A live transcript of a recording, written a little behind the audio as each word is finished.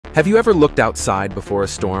Have you ever looked outside before a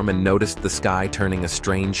storm and noticed the sky turning a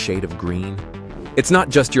strange shade of green? It's not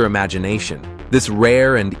just your imagination. This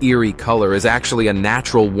rare and eerie color is actually a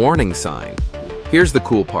natural warning sign. Here's the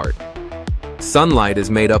cool part. Sunlight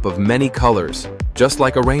is made up of many colors, just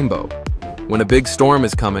like a rainbow. When a big storm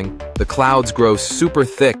is coming, the clouds grow super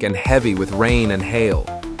thick and heavy with rain and hail.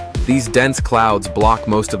 These dense clouds block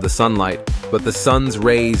most of the sunlight, but the sun's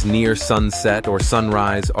rays near sunset or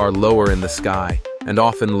sunrise are lower in the sky and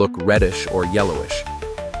often look reddish or yellowish.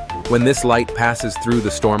 When this light passes through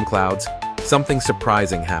the storm clouds, something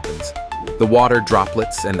surprising happens. The water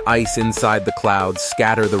droplets and ice inside the clouds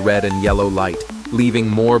scatter the red and yellow light, leaving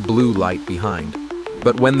more blue light behind.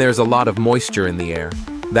 But when there's a lot of moisture in the air,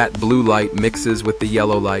 that blue light mixes with the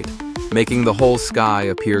yellow light, making the whole sky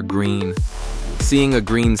appear green. Seeing a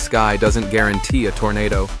green sky doesn't guarantee a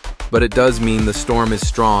tornado, but it does mean the storm is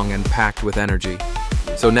strong and packed with energy.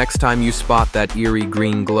 So next time you spot that eerie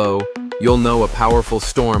green glow, you'll know a powerful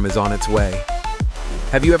storm is on its way.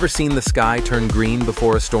 Have you ever seen the sky turn green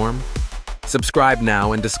before a storm? Subscribe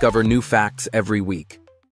now and discover new facts every week.